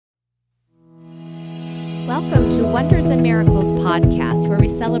Welcome to Wonders and Miracles podcast, where we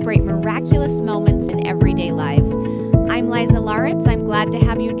celebrate miraculous moments in everyday lives. I'm Liza Lawrence. I'm glad to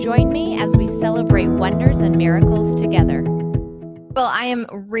have you join me as we celebrate wonders and miracles together. Well, I am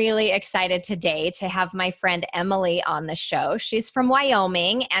really excited today to have my friend Emily on the show. She's from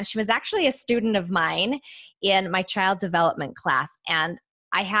Wyoming, and she was actually a student of mine in my child development class. And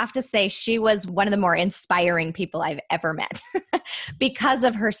I have to say, she was one of the more inspiring people I've ever met because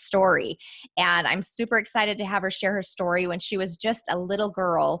of her story. And I'm super excited to have her share her story. When she was just a little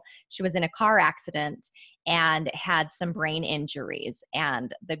girl, she was in a car accident and had some brain injuries.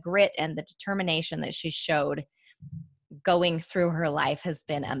 And the grit and the determination that she showed going through her life has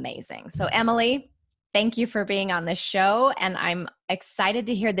been amazing. So Emily, thank you for being on the show. And I'm excited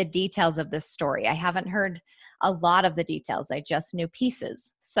to hear the details of this story. I haven't heard a lot of the details. I just knew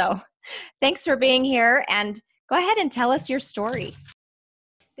pieces. So thanks for being here, and go ahead and tell us your story.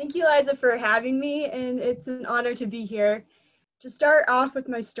 Thank you, Liza, for having me, and it's an honor to be here. To start off with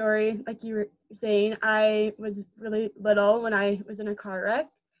my story, like you were saying, I was really little when I was in a car wreck.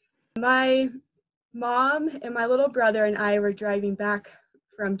 My mom and my little brother and I were driving back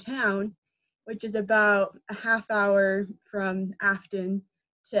from town, which is about a half hour from Afton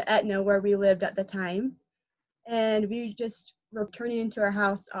to Etna, where we lived at the time. And we just were turning into our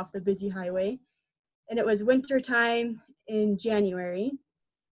house off the busy highway. And it was winter time in January.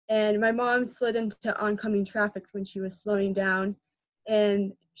 And my mom slid into oncoming traffic when she was slowing down.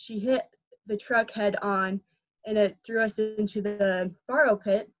 And she hit the truck head on, and it threw us into the borrow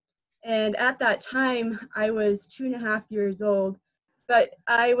pit. And at that time, I was 2.5 years old, but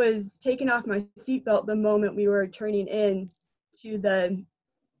I was taking off my seatbelt the moment we were turning in to the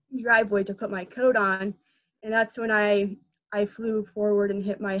driveway to put my coat on. And that's when I flew forward and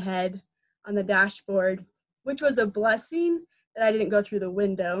hit my head on the dashboard, which was a blessing that I didn't go through the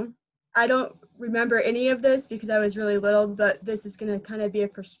window. I don't remember any of this because I was really little, but this is going to kind of be a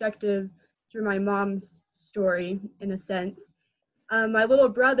perspective through my mom's story in a sense. My little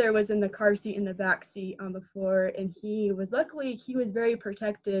brother was in the car seat in the back seat on the floor, and he was very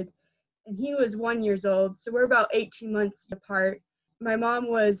protected, and he was 1 year old. So we're about 18 months apart. My mom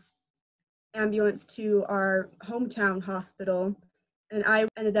was ambulanced to our hometown hospital, and I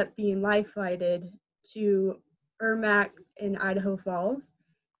ended up being life flighted to Ermac in Idaho Falls.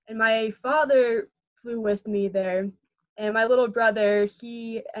 And my father flew with me there, and my little brother,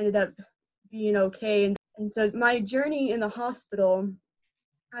 he ended up being okay. And so my journey in the hospital,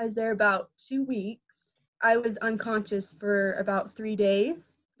 I was there about 2 weeks. I was unconscious for about 3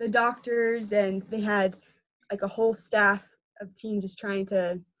 days. The doctors, and they had like a whole staff of team just trying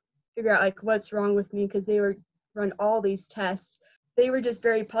to figure out like what's wrong with me, because they were run all these tests. They were just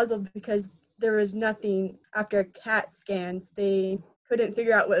very puzzled because there was nothing after CAT scans. They couldn't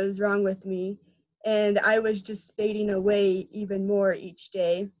figure out what was wrong with me, and I was just fading away even more each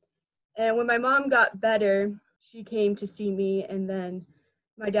day. And when my mom got better, she came to see me, and then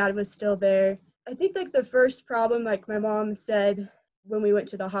my dad was still there. I think like the first problem, like my mom said when we went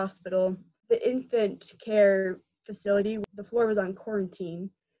to the hospital, the infant care facility, the floor was on quarantine.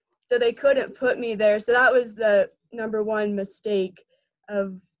 So they couldn't put me there. So that was the number one mistake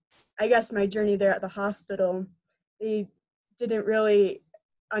of, I guess, my journey there at the hospital. They didn't really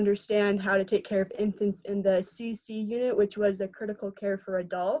understand how to take care of infants in the CC unit, which was a critical care for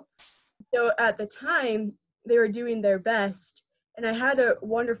adults. So at the time, they were doing their best. And I had a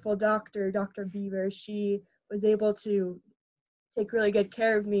wonderful doctor, Dr. Beaver. She was able to take really good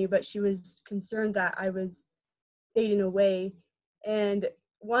care of me, but she was concerned that I was fading away. And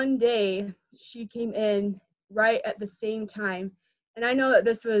one day she came in right at the same time. And I know that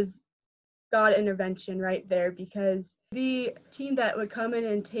this was God intervention right there, because the team that would come in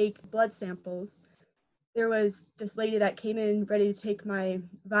and take blood samples, there was this lady that came in ready to take my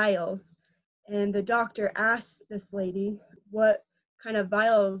vials. And the doctor asked this lady, "What kind of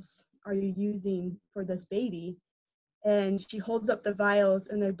vials are you using for this baby?" And she holds up the vials,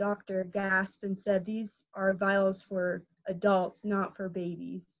 and the doctor gasped and said, "These are vials for adults, not for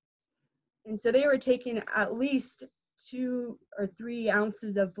babies." And so they were taking at least 2 or 3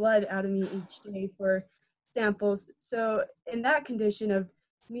 ounces of blood out of me each day for samples. So in that condition of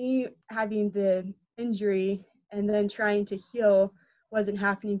me having the injury and then trying to heal wasn't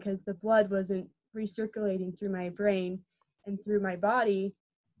happening because the blood wasn't recirculating through my brain and through my body.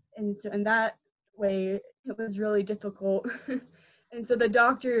 And so in that way, it was really difficult. And so the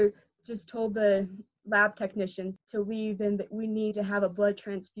doctor just told the lab technicians to leave, and that we need to have a blood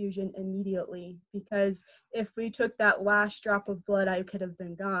transfusion immediately, because if we took that last drop of blood, I could have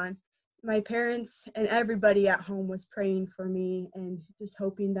been gone. My parents and everybody at home was praying for me and just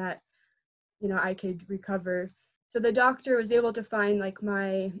hoping that I could recover. So the doctor was able to find like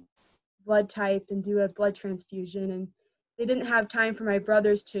my blood type and do a blood transfusion, and they didn't have time for my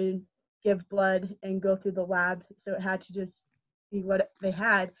brothers to give blood and go through the lab, so it had to just be what they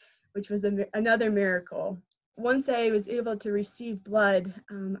had, which was another miracle. Once I was able to receive blood,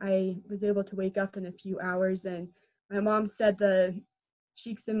 I was able to wake up in a few hours, and my mom said the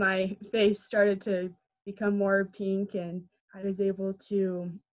cheeks in my face started to become more pink, and I was able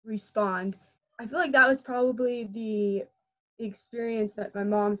to respond. I feel like that was probably the experience that my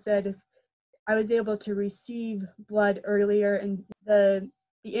mom said if I was able to receive blood earlier, and the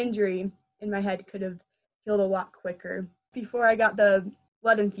injury in my head could have healed a lot quicker. Before I got the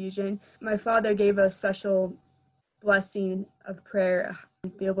blood infusion, my father gave a special blessing of prayer to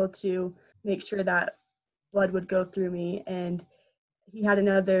be able to make sure that blood would go through me. And he had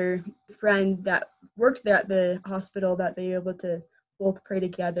another friend that worked there at the hospital that they were able to both pray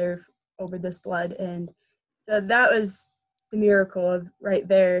together over this blood. And so that was the miracle of right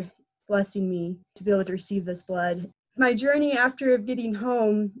there blessing me to be able to receive this blood. My journey after getting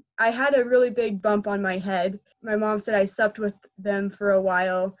home, I had a really big bump on my head. My mom said I slept with them for a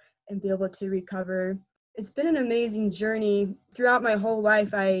while and be able to recover. It's been an amazing journey. Throughout my whole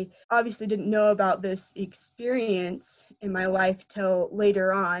life, I obviously didn't know about this experience in my life till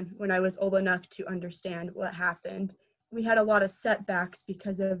later on when I was old enough to understand what happened. We had a lot of setbacks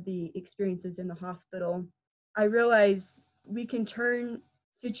because of the experiences in the hospital. I realized we can turn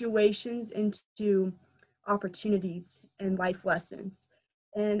situations into opportunities and life lessons.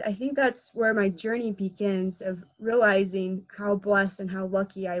 And I think that's where my journey begins, of realizing how blessed and how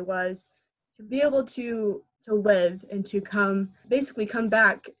lucky I was to be able to live and to come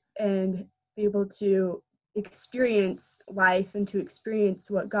back and be able to experience life and to experience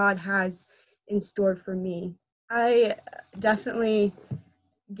what God has in store for me. I definitely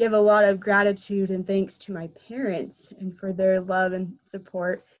give a lot of gratitude and thanks to my parents and for their love and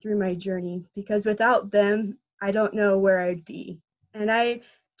support through my journey, because without them, I don't know where I'd be. And I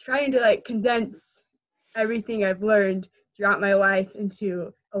trying to condense everything I've learned throughout my life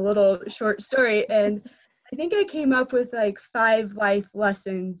into a little short story. And I think I came up with 5 life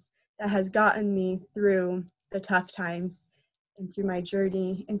lessons that has gotten me through the tough times and through my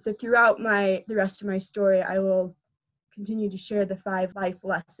journey. And so throughout the rest of my story, I will continue to share the 5 life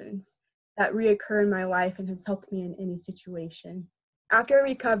lessons that reoccur in my life and has helped me in any situation. After I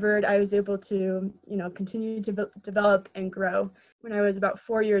recovered, I was able to, continue to develop and grow. When I was about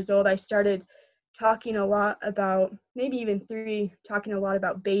 4 years old, I started talking a lot about, maybe even 3, talking a lot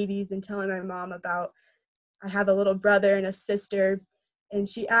about babies and telling my mom about, I have a little brother and a sister. And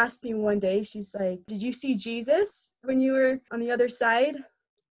she asked me one day, she's like, "Did you see Jesus when you were on the other side?"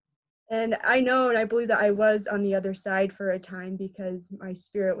 And I know and I believe that I was on the other side for a time because my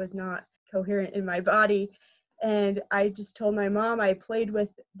spirit was not coherent in my body. And I just told my mom, I played with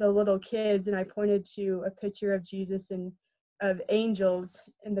the little kids and I pointed to a picture of Jesus and of angels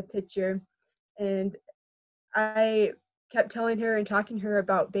in the picture. And I kept telling her and talking to her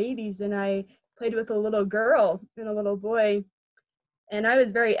about babies, and I played with a little girl and a little boy. And I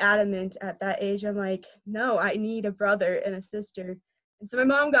was very adamant at that age. I'm like, no, I need a brother and a sister. And so my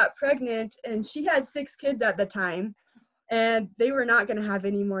mom got pregnant, and she had 6 kids at the time, and they were not going to have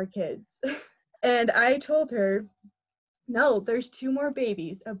any more kids. And I told her, no, there's 2 more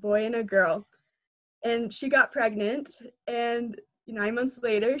babies, a boy and a girl. And she got pregnant, and 9 months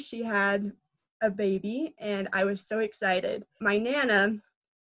later, she had a baby, and I was so excited. My Nana,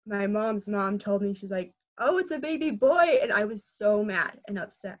 my mom's mom, told me, she's like, "Oh, it's a baby boy." And I was so mad and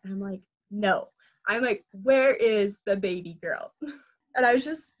upset. And I'm like, no. I'm like, where is the baby girl? And I was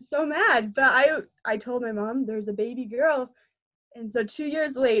just so mad. But I told my mom there's a baby girl. And so 2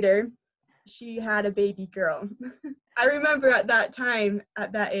 years later, she had a baby girl. I remember at that time,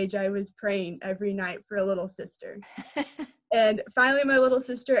 at that age, I was praying every night for a little sister. And finally, my little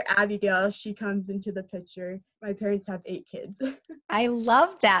sister, Abigail, she comes into the picture. My parents have 8 kids. I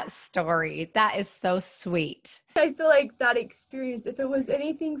love that story. That is so sweet. I feel like that experience, if it was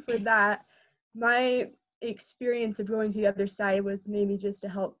anything for that, my experience of going to the other side was maybe just to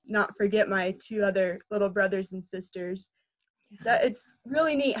help not forget my 2 other little brothers and sisters. So it's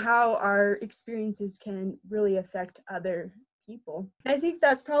really neat how our experiences can really affect other people. I think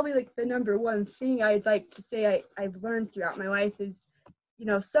that's probably the number one thing I'd like to say I've learned throughout my life is,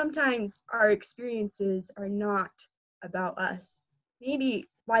 sometimes our experiences are not about us. Maybe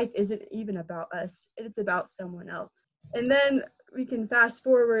life isn't even about us, it's about someone else. And then we can fast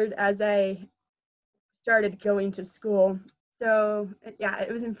forward as I started going to school. So yeah,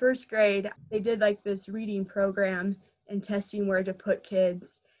 it was in 1st grade. They did this reading program and testing where to put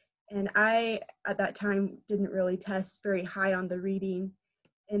kids. And I, at that time, didn't really test very high on the reading.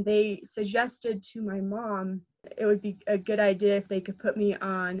 And they suggested to my mom it would be a good idea if they could put me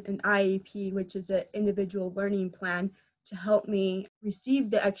on an IEP, which is an individual learning plan, to help me receive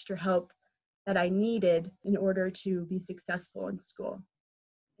the extra help that I needed in order to be successful in school.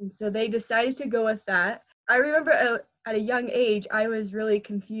 And so they decided to go with that. I remember at a young age, I was really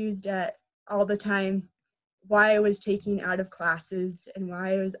confused at all the time why I was taking out of classes and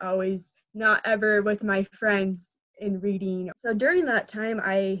why I was always not ever with my friends in reading. So during that time,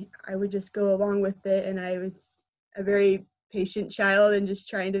 I would just go along with it, and I was a very patient child and just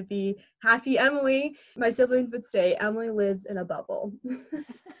trying to be happy Emily. My siblings would say, Emily lives in a bubble.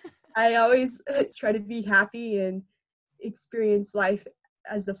 I always try to be happy and experience life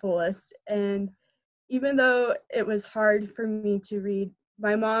as the fullest. And even though it was hard for me to read,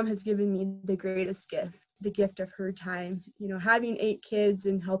 my mom has given me the greatest gift, the gift of her time. You know, having 8 kids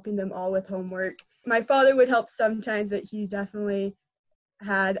and helping them all with homework. My father would help sometimes, but he definitely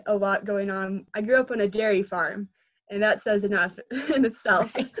had a lot going on. I grew up on a dairy farm, and that says enough in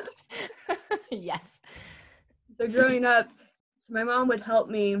itself. Right. Yes. So growing up, so my mom would help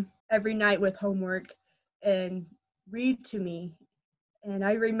me every night with homework and read to me. And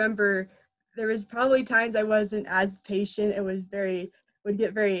I remember there was probably times I wasn't as patient. It was would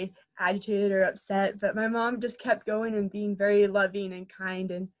get very agitated or upset, but my mom just kept going and being very loving and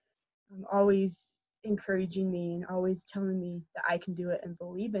kind, and always encouraging me and always telling me that I can do it and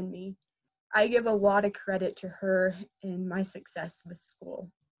believe in me. I give a lot of credit to her in my success with school.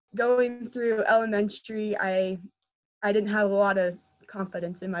 Going through elementary, I didn't have a lot of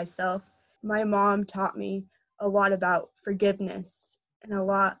confidence in myself. My mom taught me a lot about forgiveness and a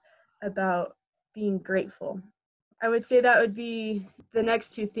lot about being grateful. I would say that would be the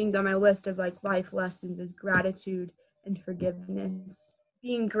next 2 things on my list of like life lessons is gratitude and forgiveness.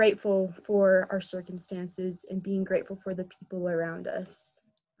 Being grateful for our circumstances and being grateful for the people around us.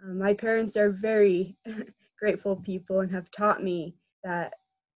 My parents are very grateful people and have taught me that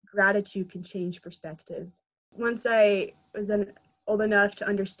gratitude can change perspective. Once I was old enough to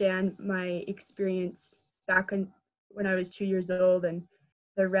understand my experience back when I was 2 years old and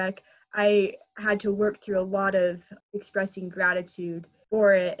the wreck, I had to work through a lot of expressing gratitude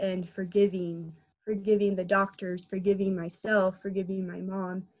for it and forgiving the doctors, forgiving myself, forgiving my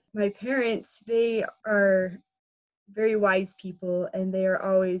mom. My parents, they are very wise people, and they are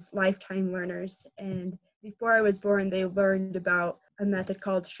always lifetime learners. And before I was born, they learned about a method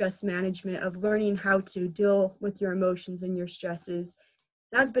called stress management, of learning how to deal with your emotions and your stresses.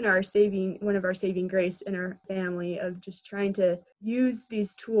 That's been one of our saving grace in our family, of just trying to use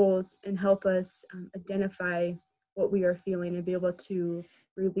these tools and help us identify what we are feeling and be able to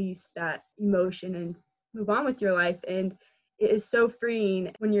release that emotion and move on with your life. And it is so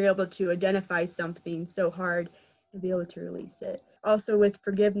freeing when you're able to identify something so hard and be able to release it. Also with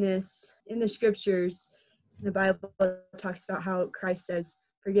forgiveness, in the scriptures, the Bible talks about how Christ says,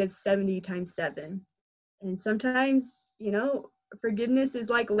 forgive 70 times 7. And sometimes, forgiveness is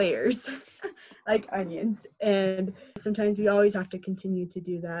like layers, like onions. And sometimes we always have to continue to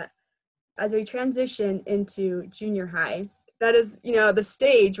do that. As we transition into junior high, that is, the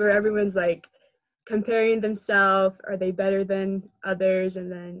stage where everyone's like comparing themselves. Are they better than others? And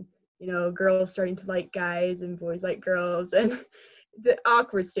then, girls starting to like guys and boys like girls, and the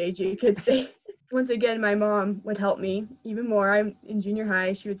awkward stage, you could say. Once again, my mom would help me even more. I'm in junior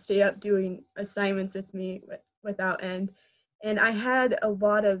high. She would stay up doing assignments with me without end. And I had a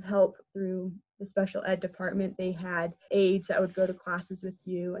lot of help through the special ed department. They had aides that would go to classes with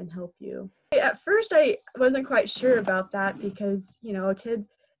you and help you. At first, I wasn't quite sure about that because, a kid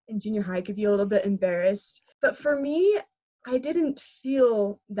in junior high could be a little bit embarrassed. But for me, I didn't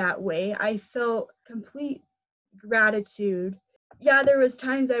feel that way. I felt complete gratitude. Yeah, there was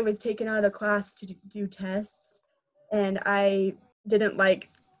times I was taken out of the class to do tests, and I didn't like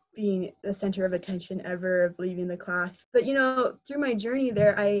being the center of attention ever, of leaving the class. But, through my journey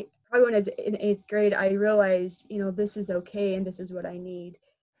there, probably when I was in 8th grade, I realized, this is okay and this is what I need.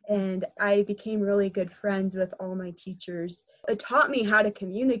 And I became really good friends with all my teachers. It taught me how to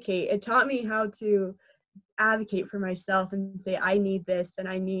communicate. It taught me how to advocate for myself and say, I need this and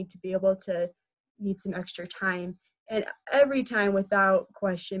I need to be able to need some extra time. And every time, without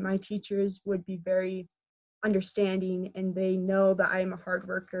question, my teachers would be very understanding, and they know that I'm a hard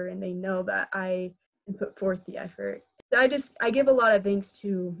worker and they know that I can put forth the effort. So I give a lot of thanks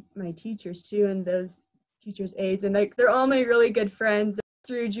to my teachers too, and those teachers' aides, and they're all my really good friends.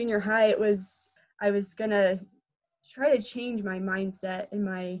 Through junior high, I was gonna try to change my mindset and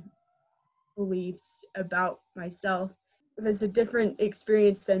my beliefs about myself. was a different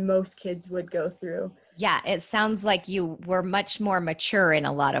experience than most kids would go through. Yeah, it sounds like you were much more mature in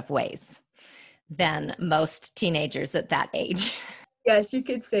a lot of ways than most teenagers at that age. Yes, you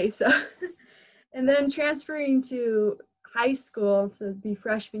could say so. And then transferring to high school, so the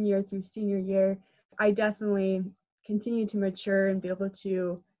freshman year through senior year, I definitely continued to mature and be able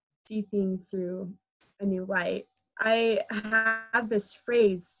to see things through a new light. I have this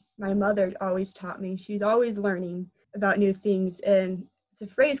phrase my mother always taught me. She's always learning about new things, and it's a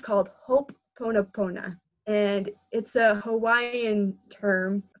phrase called hope pona pona. And it's a Hawaiian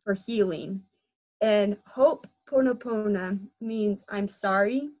term for healing. And hope Ponopono means I'm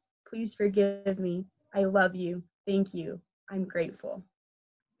sorry, please forgive me, I love you, thank you, I'm grateful.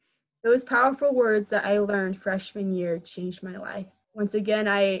 Those powerful words that I learned freshman year changed my life. Once again,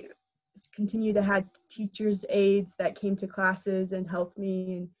 I continued to have teachers' aides that came to classes and helped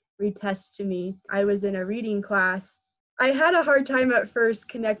me and read tests to me. I was in a reading class. I had a hard time at first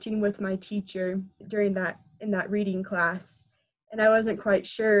connecting with my teacher during that reading class, and I wasn't quite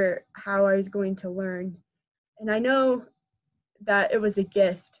sure how I was going to learn. And I know that it was a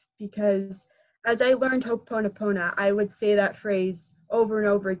gift because as I learned Ho'oponopono, I would say that phrase over and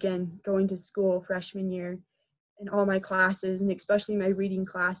over again going to school freshman year in all my classes, and especially my reading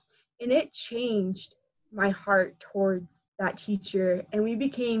class. And it changed my heart towards that teacher, and we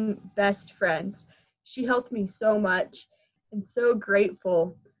became best friends. She helped me so much, and so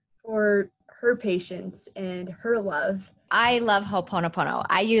grateful for her patience and her love. I love Ho'oponopono.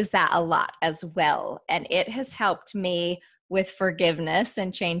 I use that a lot as well. And it has helped me with forgiveness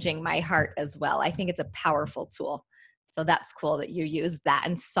and changing my heart as well. I think it's a powerful tool. So that's cool that you used that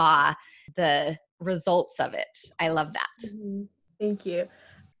and saw the results of it. I love that. Mm-hmm. Thank you.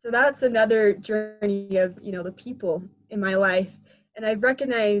 So that's another journey of, the people in my life. And I've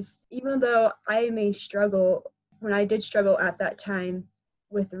recognized, even though I may struggle, when I did struggle at that time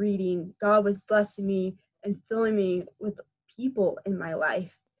with reading, God was blessing me and filling me with people in my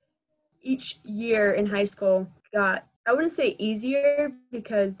life. Each year in high school got, I wouldn't say easier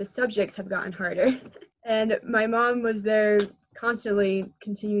because the subjects have gotten harder. And my mom was there constantly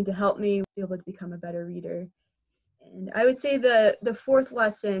continuing to help me be able to become a better reader. And I would say the fourth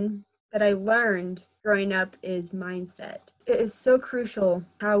lesson that I learned growing up is mindset. It is so crucial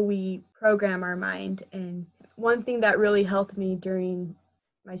how we program our mind. And one thing that really helped me during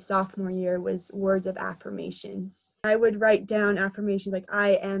my sophomore year was words of affirmations. I would write down affirmations like,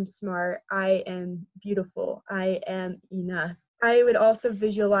 I am smart, I am beautiful, I am enough. I would also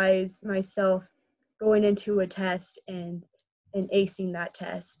visualize myself going into a test and acing that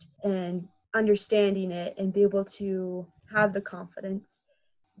test and understanding it and be able to have the confidence.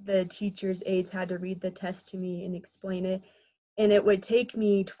 The teacher's aides had to read the test to me and explain it, and it would take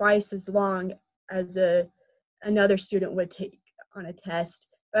me twice as long as another student would take on a test.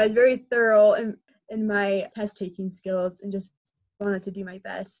 But I was very thorough in my test taking skills and just wanted to do my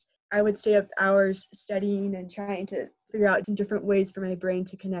best. I would stay up hours studying and trying to figure out some different ways for my brain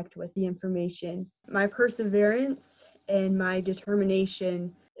to connect with the information. My perseverance and my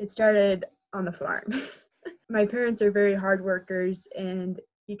determination, it started on the farm. My parents are very hard workers, and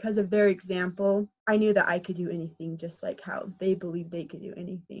because of their example, I knew that I could do anything just like how they believed they could do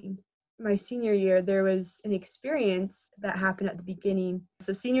anything. My senior year, there was an experience that happened at the beginning.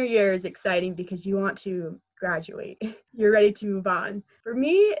 So senior year is exciting because you want to graduate. You're ready to move on. For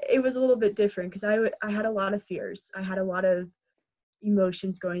me, it was a little bit different because I had a lot of fears. I had a lot of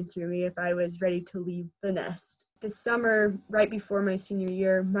emotions going through me if I was ready to leave the nest. This summer, right before my senior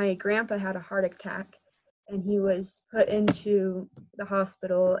year, my grandpa had a heart attack and he was put into the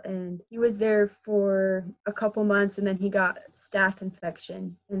hospital, and he was there for a couple months, and then he got staph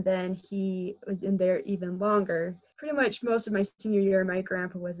infection, and then he was in there even longer. Pretty much most of my senior year, my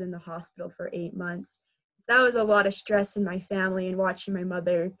grandpa was in the hospital for 8 months. So that was a lot of stress in my family, and watching my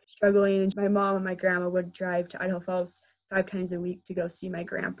mother struggling, and my mom and my grandma would drive to Idaho Falls 5 times a week to go see my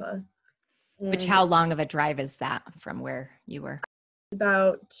grandpa. Which, And how long of a drive is that from where you were?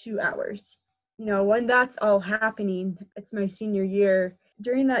 about 2 hours. When that's all happening, it's my senior year.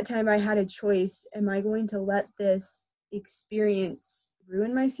 During that time, I had a choice. Am I going to let this experience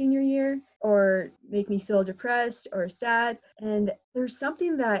ruin my senior year or make me feel depressed or sad? And there's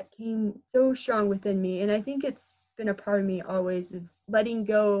something that came so strong within me, and I think it's been a part of me always, is letting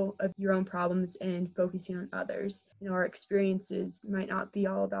go of your own problems and focusing on others. Our experiences might not be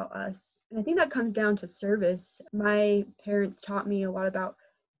all about us. And I think that comes down to service. My parents taught me a lot about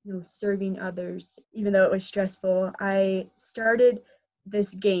serving others. Even though it was stressful, I started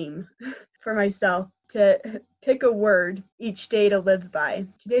this game for myself to pick a word each day to live by.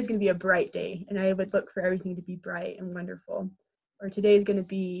 Today's going to be a bright day, and I would look for everything to be bright and wonderful. Or today's going to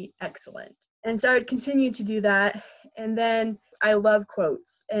be excellent. And so I would continue to do that. And then I love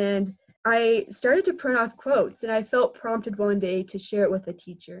quotes. And I started to print off quotes, and I felt prompted one day to share it with a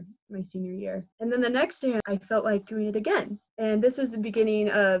teacher my senior year. And then the next day, I felt like doing it again. And this was the beginning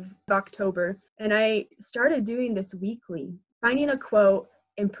of October. And I started doing this weekly, finding a quote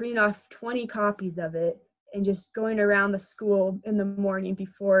and printing off 20 copies of it and just going around the school in the morning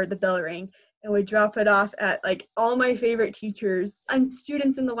before the bell rang, and would drop it off at like all my favorite teachers and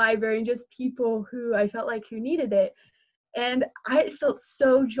students in the library and just people who I felt like who needed it. And I felt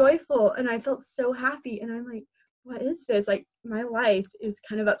so joyful and I felt so happy. And I'm like, what is this? Like, my life is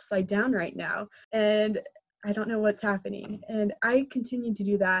kind of upside down right now. And I don't know what's happening. And I continued to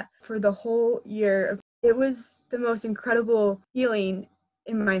do that for the whole year. It was the most incredible feeling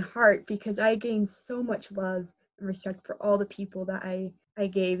in my heart because I gained so much love and respect for all the people that I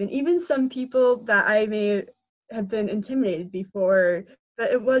gave. And even some people that I may have been intimidated before,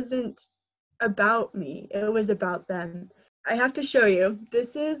 but it wasn't about me. It was about them. I have to show you.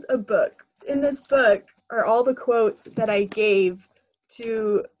 This is a book. In this book are all the quotes that I gave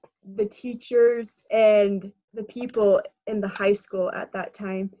to the teachers and the people in the high school at that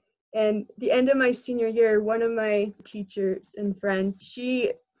time. And the end of my senior year, one of my teachers and friends,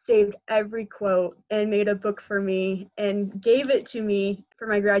 she saved every quote and made a book for me and gave it to me for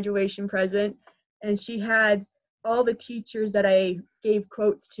my graduation present. And she had all the teachers that I gave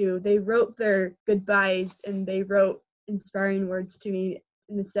quotes to, they wrote their goodbyes and they wrote inspiring words to me.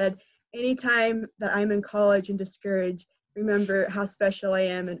 And it said, anytime that I'm in college and discouraged, remember how special I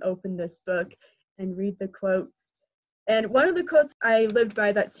am and open this book and read the quotes. And one of the quotes I lived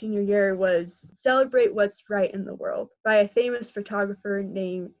by that senior year was, celebrate what's right in the world, by a famous photographer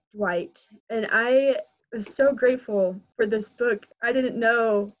named Dwight. And I was so grateful for this book. I didn't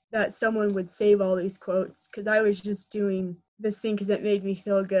know that someone would save all these quotes because I was just doing this thing because it made me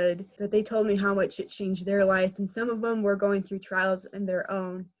feel good. But they told me how much it changed their life, and some of them were going through trials in their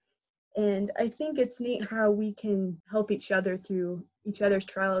own. And I think it's neat how we can help each other through each other's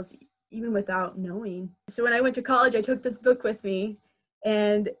trials even without knowing. So when I went to college, I took this book with me,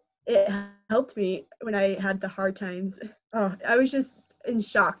 and it helped me when I had the hard times. Oh, I was just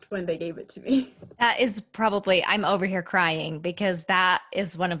shocked when they gave it to me. That is probably, I'm over here crying because that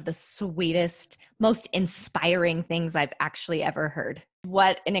is one of the sweetest, most inspiring things I've actually ever heard.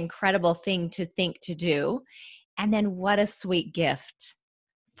 What an incredible thing to think to do. And then what a sweet gift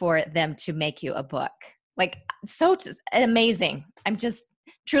for them to make you a book. Like, so amazing. I'm just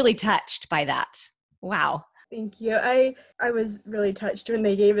truly touched by that. Wow. Thank you. I was really touched when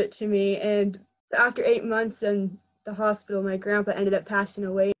they gave it to me. And so after 8 months in the hospital, my grandpa ended up passing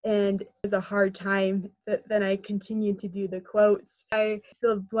away, and it was a hard time. But then I continued to do the quotes. I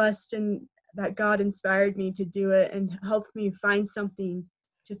feel blessed and that God inspired me to do it and helped me find something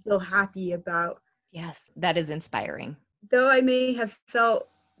to feel happy about. Yes, that is inspiring. Though I may have felt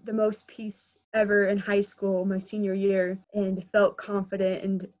the most peace ever in high school, my senior year, and felt confident,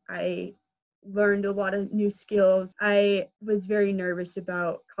 and I learned a lot of new skills, I was very nervous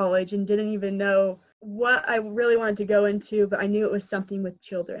about college and didn't even know what I really wanted to go into, but I knew it was something with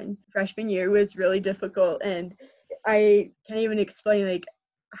children. Freshman year was really difficult, and I can't even explain like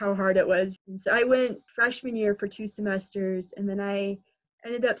how hard it was. And so I went freshman year for 2 semesters, and then I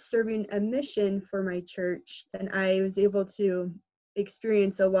ended up serving a mission for my church, and I was able to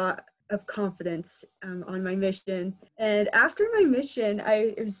experience a lot of confidence on my mission. And after my mission,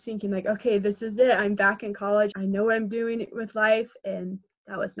 I was thinking like, okay, this is it. I'm back in college. I know what I'm doing with life. And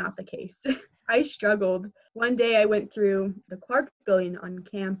that was not the case. I struggled. One day I went through the Clark building on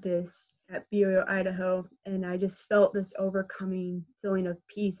campus at BYU, Idaho, and I just felt this overcoming feeling of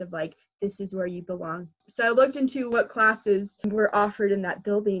peace of like, this is where you belong. So I looked into what classes were offered in that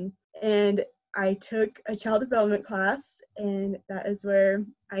building, and I took a child development class, and that is where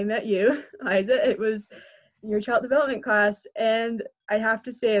I met you, Liza. It was your child development class, and I have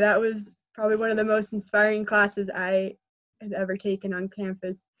to say that was probably one of the most inspiring classes I had ever taken on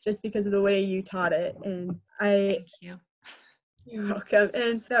campus, just because of the way you taught it. And Thank you. You're welcome.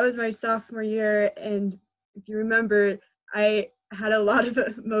 And that was my sophomore year, and if you remember, I had a lot of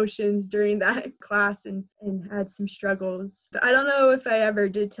emotions during that class and had some struggles. But I don't know if I ever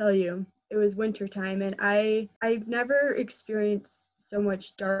did tell you. It was wintertime, and I've never experienced so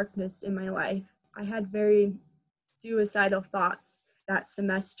much darkness in my life. I had very suicidal thoughts that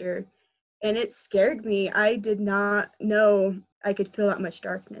semester, and it scared me. I did not know I could feel that much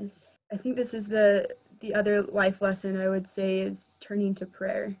darkness. I think this is the other life lesson I would say is turning to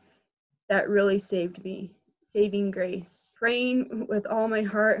prayer. That really saved me. saving grace, praying with all my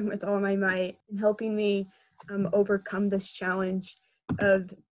heart and with all my might, and helping me overcome this challenge of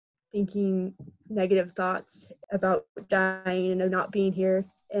thinking negative thoughts about dying and of not being here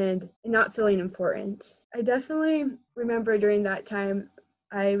and not feeling important. I definitely remember during that time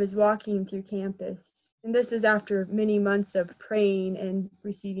I was walking through campus, and this is after many months of praying and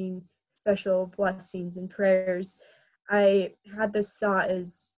receiving special blessings and prayers. I had this thought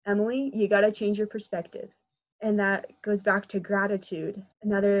as, Emily, you got to change your perspective. And that goes back to gratitude.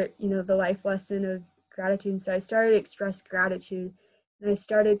 Another, the life lesson of gratitude. And so I started to express gratitude, and I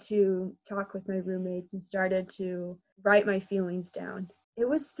started to talk with my roommates and started to write my feelings down. It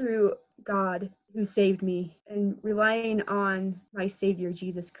was through God who saved me, and relying on my Savior,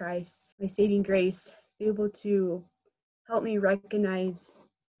 Jesus Christ, my saving grace, be able to help me recognize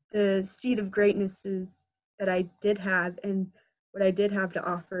the seed of greatnesses that I did have and what I did have to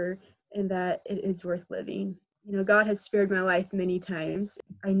offer, and that it is worth living. God has spared my life many times.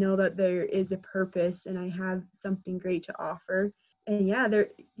 I know that there is a purpose and I have something great to offer. And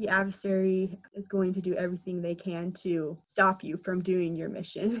the adversary is going to do everything they can to stop you from doing your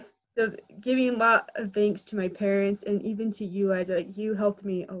mission. So giving a lot of thanks to my parents and even to you, Liza, you helped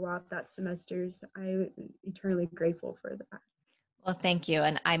me a lot that semester. So I'm eternally grateful for that. Well, thank you.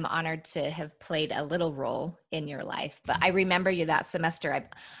 And I'm honored to have played a little role in your life. But I remember you that semester.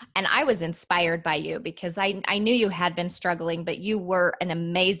 And I was inspired by you because I knew you had been struggling, but you were an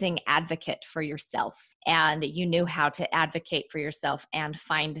amazing advocate for yourself. And you knew how to advocate for yourself and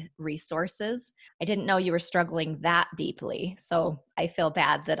find resources. I didn't know you were struggling that deeply. So I feel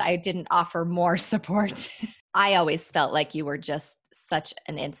bad that I didn't offer more support. I always felt like you were just such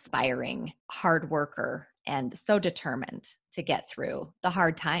an inspiring hard worker and so determined to get through the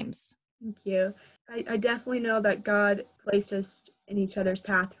hard times. Thank you. I definitely know that God placed us in each other's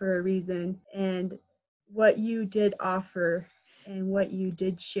path for a reason, and what you did offer and what you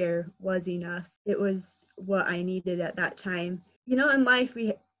did share was enough. It was what I needed at that time. In life,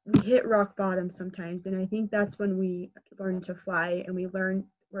 we hit rock bottom sometimes, and I think that's when we learn to fly and we learn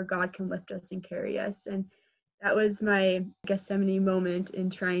where God can lift us and carry us. And that was my Gethsemane moment in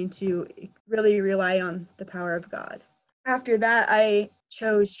trying to really rely on the power of God. After that, I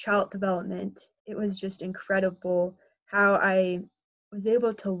chose child development. It was just incredible how I was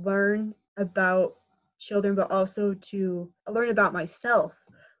able to learn about children, but also to learn about myself,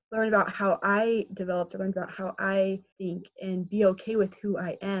 learn about how I developed, learn about how I think, and be okay with who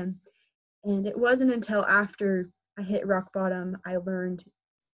I am. And it wasn't until after I hit rock bottom, I learned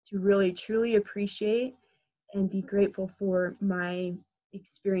to really, truly appreciate and be grateful for my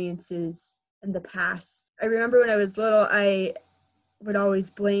experiences in the past. I remember when I was little, I would always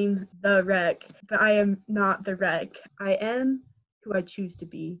blame the wreck, but I am not the wreck. I am who I choose to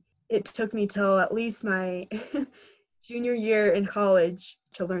be. It took me till at least my junior year in college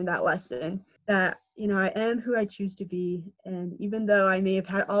to learn that lesson, that I am who I choose to be. And even though I may have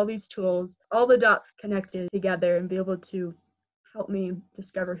had all these tools, all the dots connected together and be able to help me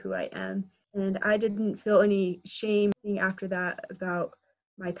discover who I am. And I didn't feel any shame after that about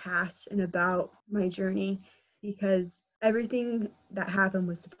my past and about my journey, because everything that happened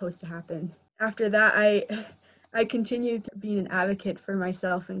was supposed to happen. After that, I continued being an advocate for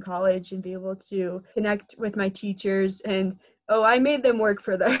myself in college and be able to connect with my teachers. And I made them work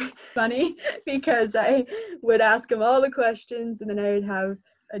for their funny, because I would ask them all the questions, and then I would have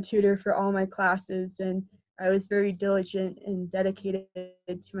a tutor for all my classes, and I was very diligent and dedicated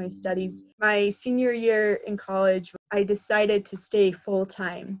to my studies. My senior year in college, I decided to stay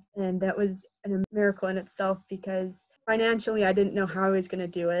full-time, and that was a miracle in itself, because financially I didn't know how I was going to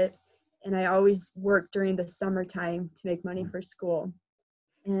do it, and I always worked during the summertime to make money for school.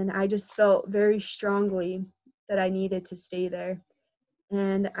 And I just felt very strongly that I needed to stay there.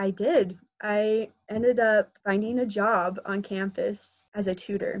 And I did. I ended up finding a job on campus as a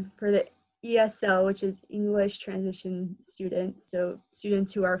tutor for the ESL, which is English transition students. So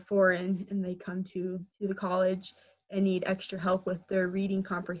students who are foreign and they come to the college and need extra help with their reading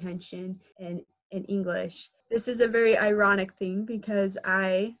comprehension and English. This is a very ironic thing, because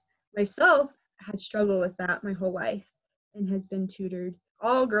I myself had struggled with that my whole life and has been tutored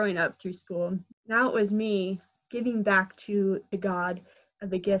all growing up through school. Now it was me giving back to the God of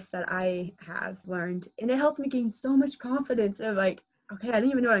the gifts that I have learned. And it helped me gain so much confidence of like, okay, I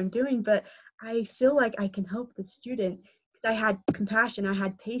don't even know what I'm doing, but I feel like I can help the student, because I had compassion, I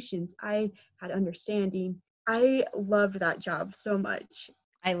had patience, I had understanding. I loved that job so much.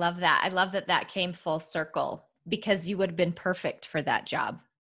 I love that. I love that that came full circle, because you would have been perfect for that job.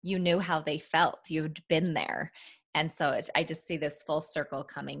 You knew how they felt. You'd been there. And so I just see this full circle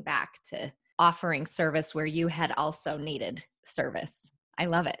coming back to offering service where you had also needed service. I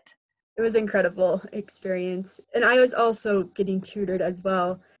love it. It was an incredible experience. And I was also getting tutored as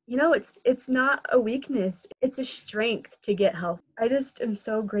well. It's not a weakness. It's a strength to get help. I just am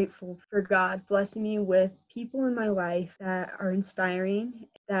so grateful for God blessing me with people in my life that are inspiring,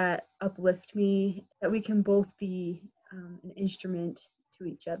 that uplift me, that we can both be an instrument to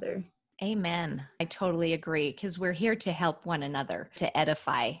each other. Amen. I totally agree, because we're here to help one another, to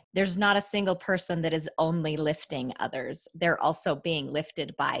edify. There's not a single person that is only lifting others. They're also being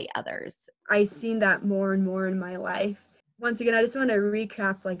lifted by others. I've seen that more and more in my life. Once again, I just want to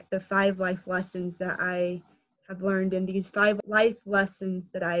recap like the 5 life lessons that I have learned, and these 5 life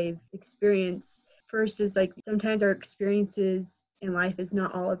lessons that I've experienced. First is like sometimes our experiences in life is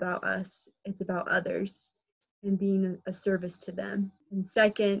not all about us. It's about others and being a service to them. And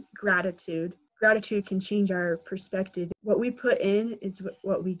second, gratitude. Gratitude can change our perspective. What we put in is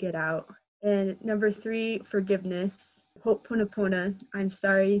what we get out. And number 3, forgiveness. Ho'oponopono. I'm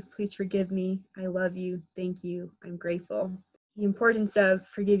sorry. Please forgive me. I love you. Thank you. I'm grateful. The importance of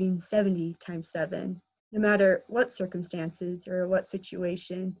forgiving 70 times 7. No matter what circumstances or what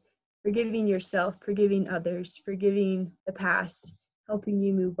situation, forgiving yourself, forgiving others, forgiving the past, helping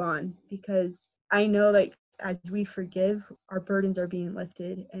you move on. Because I know like as we forgive, our burdens are being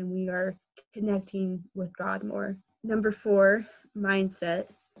lifted and we are connecting with God more. Number 4, mindset.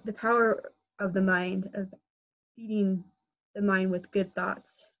 The power of the mind, of feeding the mind with good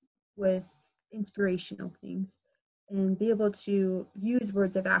thoughts, with inspirational things, and be able to use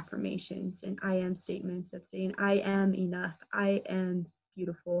words of affirmations and I am statements of saying, I am enough, I am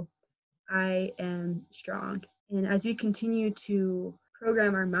beautiful, I am strong. And as we continue to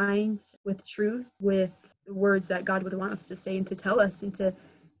program our minds with truth, with the words that God would want us to say and to tell us and to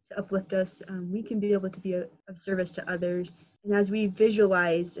uplift us, we can be able to be of service to others. And as we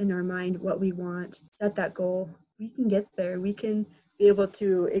visualize in our mind what we want, set that goal, we can get there. We can be able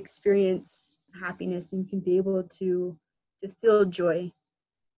to experience happiness and can be able to feel joy.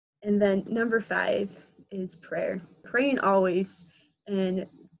 And then number 5 is prayer. Praying always and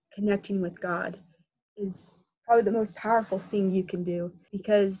connecting with God is probably the most powerful thing you can do,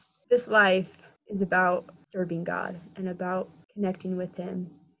 because this life is about serving God and about connecting with Him.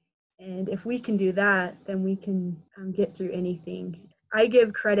 And if we can do that, then we can get through anything. I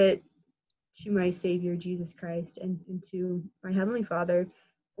give credit to my Savior, Jesus Christ, and to my Heavenly Father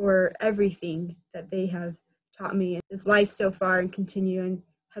for everything that they have taught me in this life so far and continue and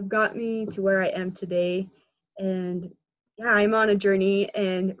have got me to where I am today. And yeah, I'm on a journey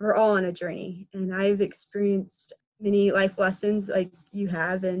and we're all on a journey. And I've experienced many life lessons like you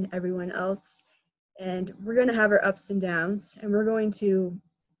have and everyone else. And we're going to have our ups and downs, and we're going to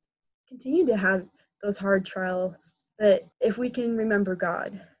continue to have those hard trials. But if we can remember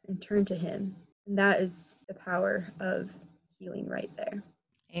God and turn to Him, and that is the power of healing right there.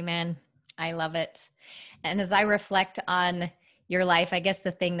 Amen. I love it. And as I reflect on your life, I guess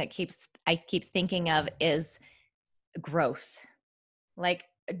the thing that I keep thinking of is growth. Like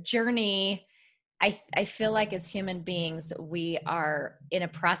a journey. I feel like as human beings, we are in a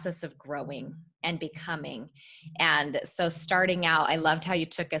process of growing and becoming. And so starting out, I loved how you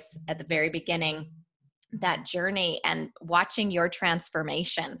took us at the very beginning, that journey, and watching your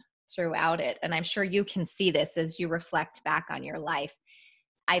transformation throughout it. And I'm sure you can see this as you reflect back on your life.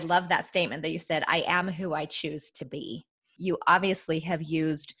 I love that statement that you said, I am who I choose to be. You obviously have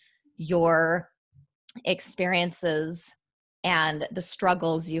used your experiences and the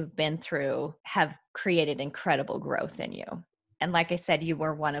struggles you've been through have created incredible growth in you. And like I said, you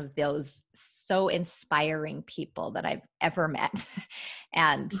were one of those so inspiring people that I've ever met.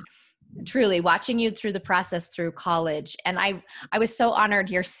 And truly watching you through the process through college. And I was so honored.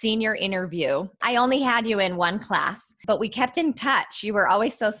 Your senior interview, I only had you in one class, but we kept in touch. You were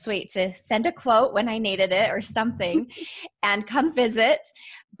always so sweet to send a quote when I needed it or something and come visit.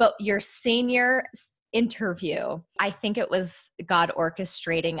 But your senior interview, I think it was God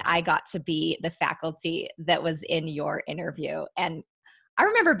orchestrating. I got to be the faculty that was in your interview. And I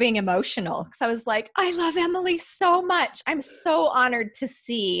remember being emotional because I was like, I love Emily so much. I'm so honored to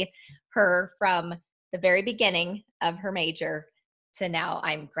see her from the very beginning of her major to now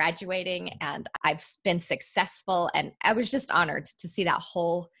I'm graduating and I've been successful. And I was just honored to see that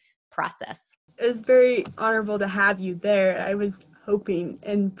whole process. It was very honorable to have you there. I was hoping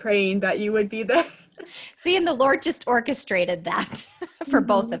and praying that you would be there. See, and the Lord just orchestrated that for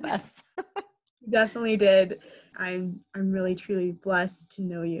both of us. Definitely did. I'm really truly blessed to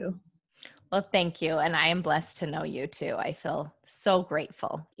know you. Well, thank you. And I am blessed to know you too. I feel so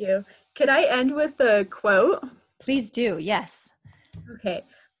grateful. Thank you. Could I end with a quote? Please do. Yes. Okay.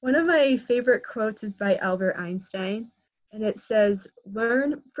 One of my favorite quotes is by Albert Einstein, and it says,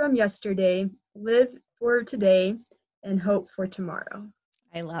 "Learn from yesterday, live for today, and hope for tomorrow."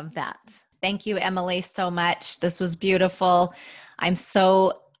 I love that. Thank you, Emily, so much. This was beautiful. I'm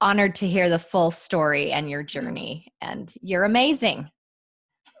so honored to hear the full story and your journey, and you're amazing.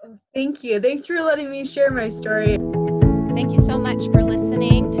 Thank you. Thanks for letting me share my story. Thank you so much for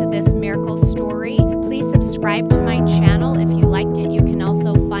listening to this miracle story. Please subscribe to my channel if you liked it. You can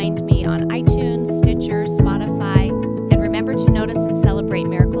also find me on iTunes, Stitcher, Spotify, and remember to notice and celebrate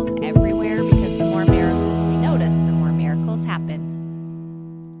miracles.